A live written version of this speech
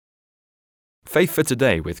Faith for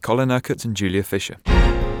Today with Colin Urquhart and Julia Fisher.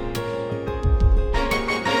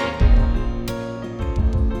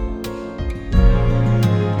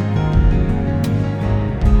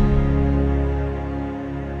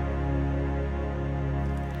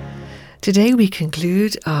 Today we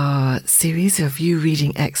conclude our series of you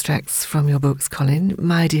reading extracts from your books, Colin,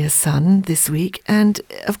 My Dear Son, this week. And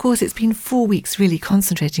of course it's been 4 weeks really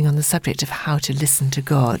concentrating on the subject of how to listen to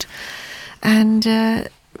God. And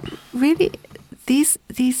really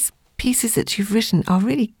these pieces that you've written are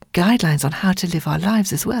really guidelines on how to live our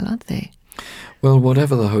lives as well, aren't they? Well,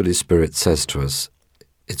 whatever the Holy Spirit says to us,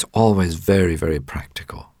 it's always very, very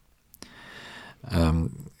practical.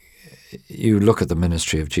 You look at the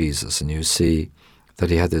ministry of Jesus and you see that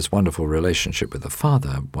he had this wonderful relationship with the Father,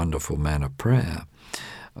 a wonderful man of prayer.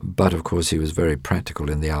 But, of course, he was very practical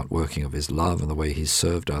in the outworking of his love and the way he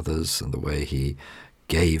served others and the way he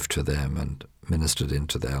gave to them and ministered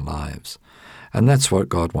into their lives. And that's what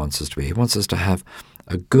God wants us to be. He wants us to have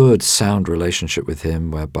a good, sound relationship with him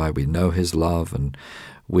whereby we know his love and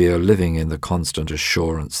we are living in the constant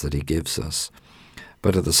assurance that he gives us.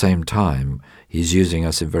 But at the same time, he's using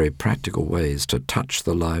us in very practical ways to touch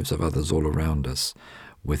the lives of others all around us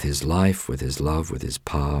with his life, with his love, with his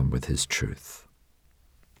power, and with his truth.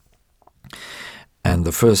 And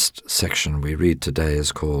the first section we read today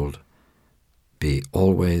is called Be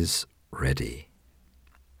Always Ready.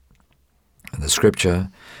 And the scripture,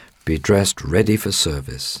 Be dressed ready for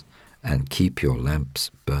service and keep your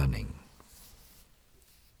lamps burning.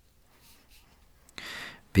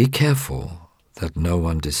 Be careful that no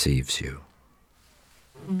one deceives you.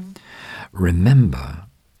 Remember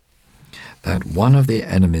that one of the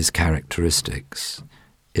enemy's characteristics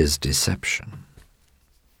is deception.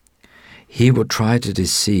 He will try to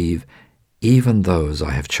deceive even those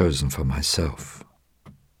I have chosen for myself.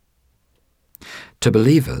 To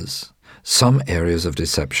believers, some areas of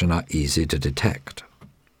deception are easy to detect.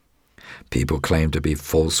 People claim to be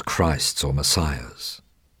false Christs or Messiahs.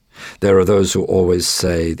 There are those who always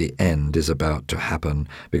say the end is about to happen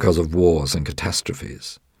because of wars and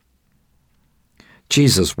catastrophes.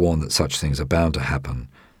 Jesus warned that such things are bound to happen,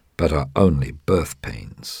 but are only birth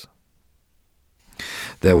pains.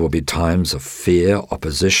 There will be times of fear,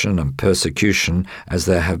 opposition, and persecution, as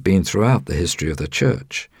there have been throughout the history of the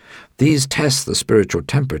Church. These test the spiritual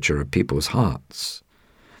temperature of people's hearts.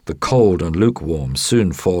 The cold and lukewarm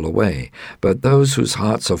soon fall away, but those whose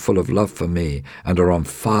hearts are full of love for me and are on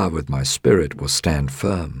fire with my spirit will stand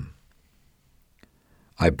firm.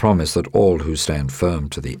 I promise that all who stand firm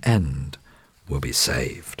to the end will be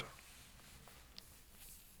saved.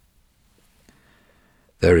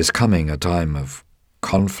 There is coming a time of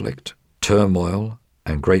conflict, turmoil,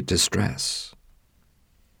 and great distress.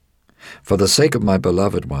 For the sake of my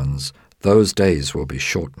beloved ones, those days will be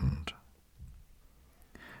shortened.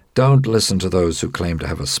 Don't listen to those who claim to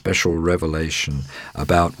have a special revelation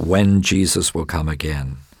about when Jesus will come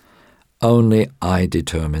again. Only I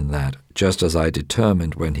determine that, just as I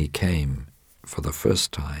determined when he came for the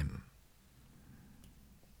first time.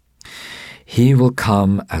 He will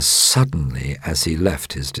come as suddenly as he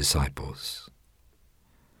left his disciples.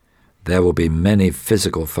 There will be many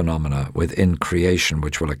physical phenomena within creation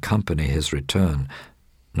which will accompany his return,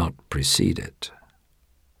 not precede it.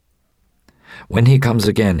 When he comes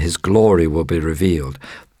again, his glory will be revealed.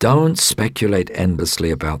 Don't speculate endlessly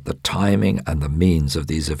about the timing and the means of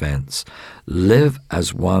these events. Live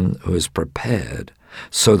as one who is prepared,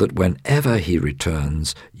 so that whenever he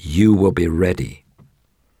returns, you will be ready.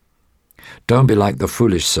 Don't be like the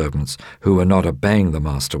foolish servants who were not obeying the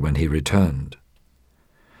master when he returned.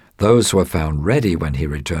 Those who are found ready when he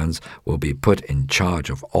returns will be put in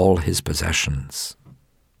charge of all his possessions.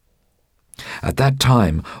 At that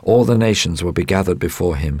time, all the nations will be gathered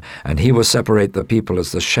before him, and he will separate the people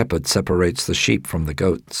as the shepherd separates the sheep from the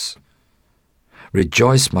goats.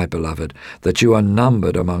 Rejoice, my beloved, that you are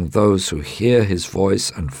numbered among those who hear his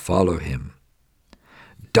voice and follow him.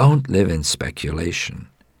 Don't live in speculation.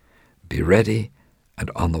 Be ready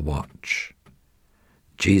and on the watch.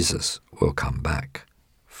 Jesus will come back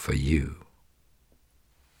for you.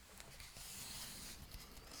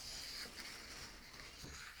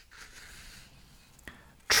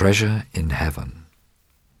 Treasure in heaven.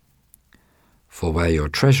 For where your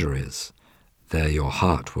treasure is, there your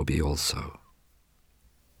heart will be also.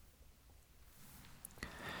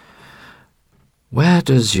 Where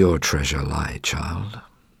does your treasure lie, child?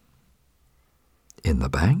 In the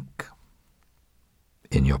bank?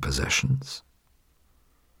 In your possessions?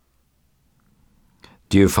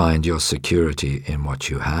 Do you find your security in what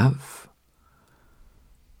you have,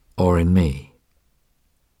 or in me?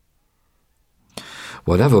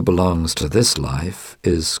 Whatever belongs to this life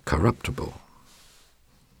is corruptible.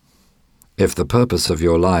 If the purpose of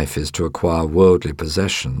your life is to acquire worldly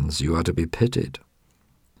possessions, you are to be pitied,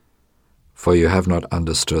 for you have not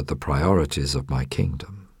understood the priorities of my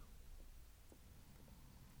kingdom.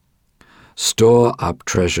 Store up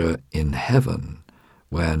treasure in heaven,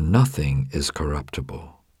 where nothing is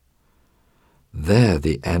corruptible. There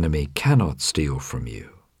the enemy cannot steal from you.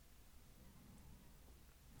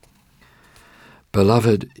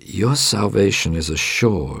 Beloved, your salvation is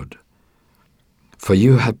assured, for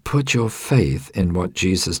you have put your faith in what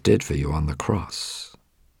Jesus did for you on the cross.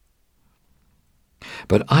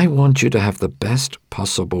 But I want you to have the best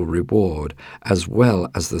possible reward as well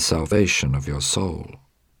as the salvation of your soul.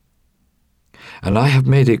 And I have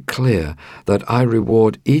made it clear that I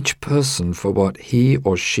reward each person for what he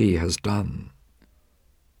or she has done.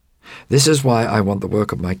 This is why I want the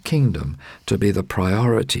work of my kingdom to be the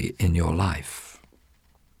priority in your life.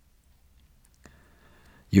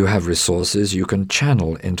 You have resources you can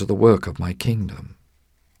channel into the work of my kingdom.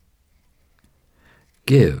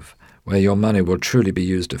 Give where your money will truly be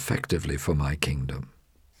used effectively for my kingdom.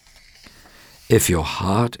 If your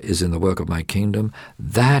heart is in the work of my kingdom,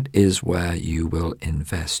 that is where you will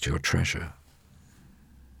invest your treasure.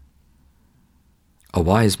 A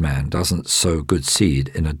wise man doesn't sow good seed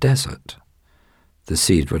in a desert. The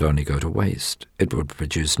seed would only go to waste. It would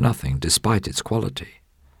produce nothing despite its quality.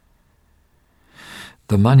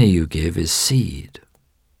 The money you give is seed.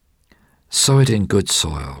 Sow it in good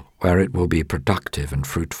soil, where it will be productive and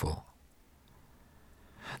fruitful.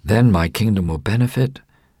 Then my kingdom will benefit,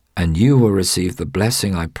 and you will receive the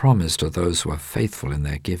blessing I promise to those who are faithful in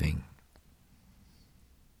their giving.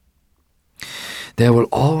 There will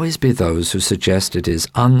always be those who suggest it is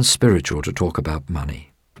unspiritual to talk about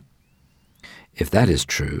money. If that is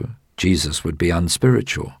true, Jesus would be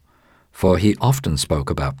unspiritual, for he often spoke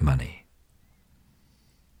about money.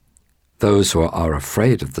 Those who are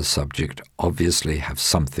afraid of the subject obviously have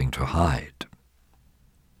something to hide.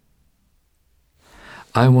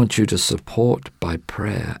 I want you to support by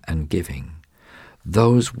prayer and giving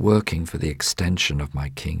those working for the extension of my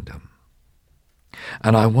kingdom.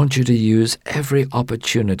 And I want you to use every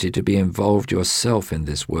opportunity to be involved yourself in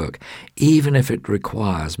this work, even if it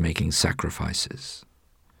requires making sacrifices.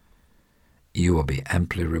 You will be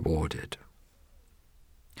amply rewarded.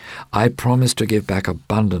 I promise to give back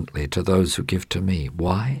abundantly to those who give to me.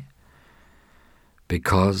 Why?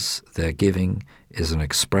 Because their giving is an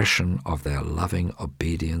expression of their loving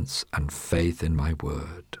obedience and faith in my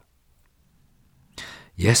word.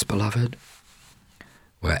 Yes, beloved,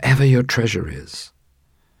 wherever your treasure is,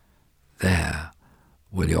 there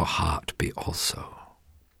will your heart be also.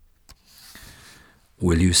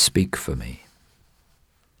 Will you speak for me?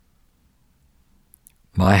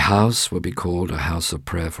 My house will be called a house of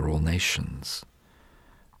prayer for all nations,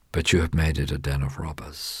 but you have made it a den of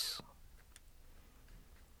robbers.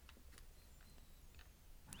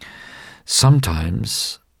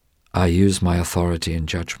 Sometimes I use my authority in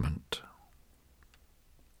judgment.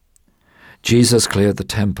 Jesus cleared the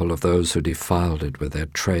temple of those who defiled it with their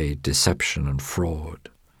trade, deception, and fraud.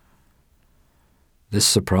 This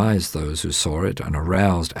surprised those who saw it and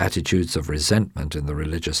aroused attitudes of resentment in the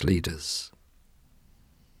religious leaders.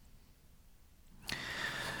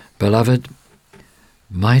 Beloved,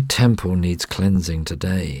 my temple needs cleansing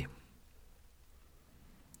today.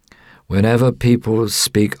 Whenever people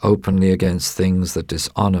speak openly against things that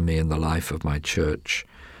dishonor me in the life of my church,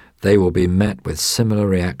 they will be met with similar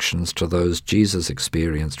reactions to those Jesus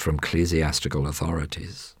experienced from ecclesiastical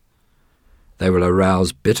authorities. They will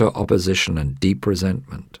arouse bitter opposition and deep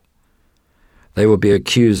resentment. They will be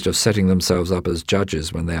accused of setting themselves up as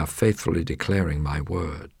judges when they are faithfully declaring my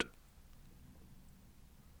word.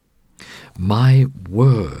 My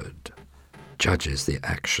word judges the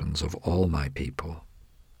actions of all my people.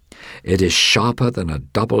 It is sharper than a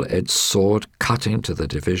double-edged sword, cutting to the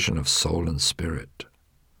division of soul and spirit.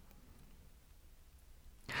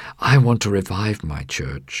 I want to revive my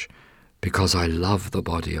church because I love the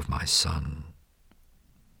body of my Son.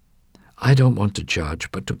 I don't want to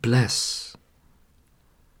judge, but to bless.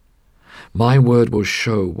 My word will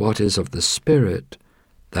show what is of the Spirit,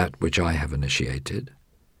 that which I have initiated,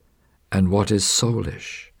 and what is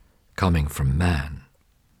soulish, coming from man.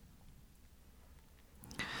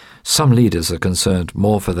 Some leaders are concerned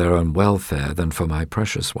more for their own welfare than for my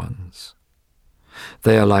precious ones.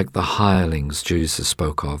 They are like the hirelings Jesus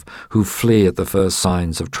spoke of, who flee at the first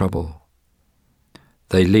signs of trouble.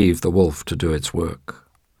 They leave the wolf to do its work.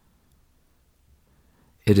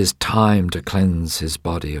 It is time to cleanse his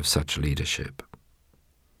body of such leadership.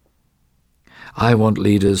 I want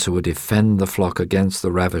leaders who will defend the flock against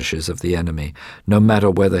the ravages of the enemy, no matter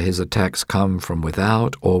whether his attacks come from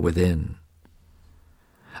without or within.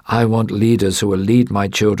 I want leaders who will lead my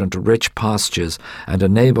children to rich pastures and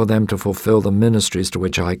enable them to fulfill the ministries to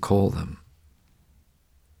which I call them.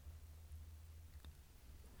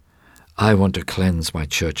 I want to cleanse my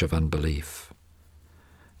church of unbelief,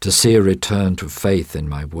 to see a return to faith in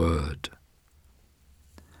my word.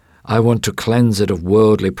 I want to cleanse it of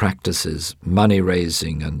worldly practices,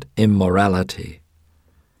 money-raising and immorality.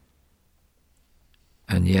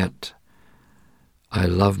 And yet, I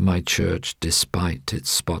love my church despite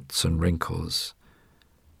its spots and wrinkles,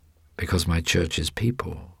 because my church is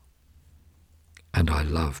people, and I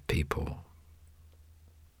love people.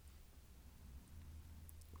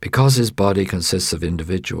 Because his body consists of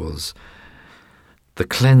individuals, the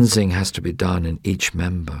cleansing has to be done in each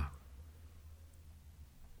member.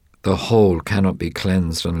 The whole cannot be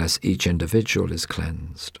cleansed unless each individual is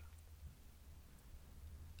cleansed.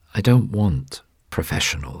 I don't want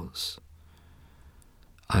professionals.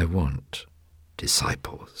 I want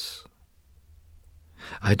disciples.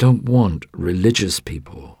 I don't want religious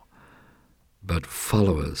people, but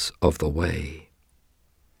followers of the way.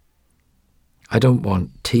 I don't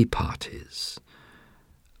want tea parties.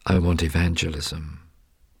 I want evangelism.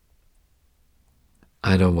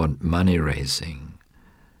 I don't want money raising.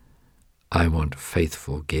 I want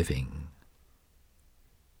faithful giving.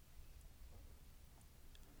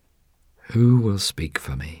 Who will speak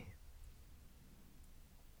for me?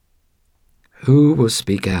 Who will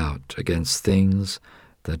speak out against things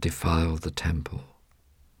that defile the temple?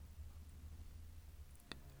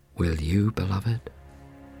 Will you, beloved?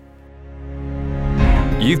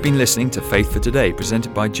 You've been listening to Faith for Today,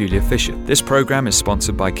 presented by Julia Fisher. This program is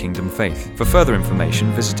sponsored by Kingdom Faith. For further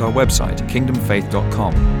information, visit our website,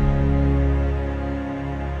 kingdomfaith.com.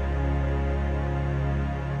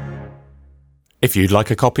 If you'd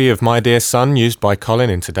like a copy of My Dear Son used by Colin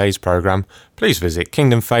in today's programme, please visit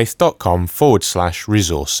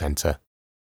kingdomfaith.com/resource centre.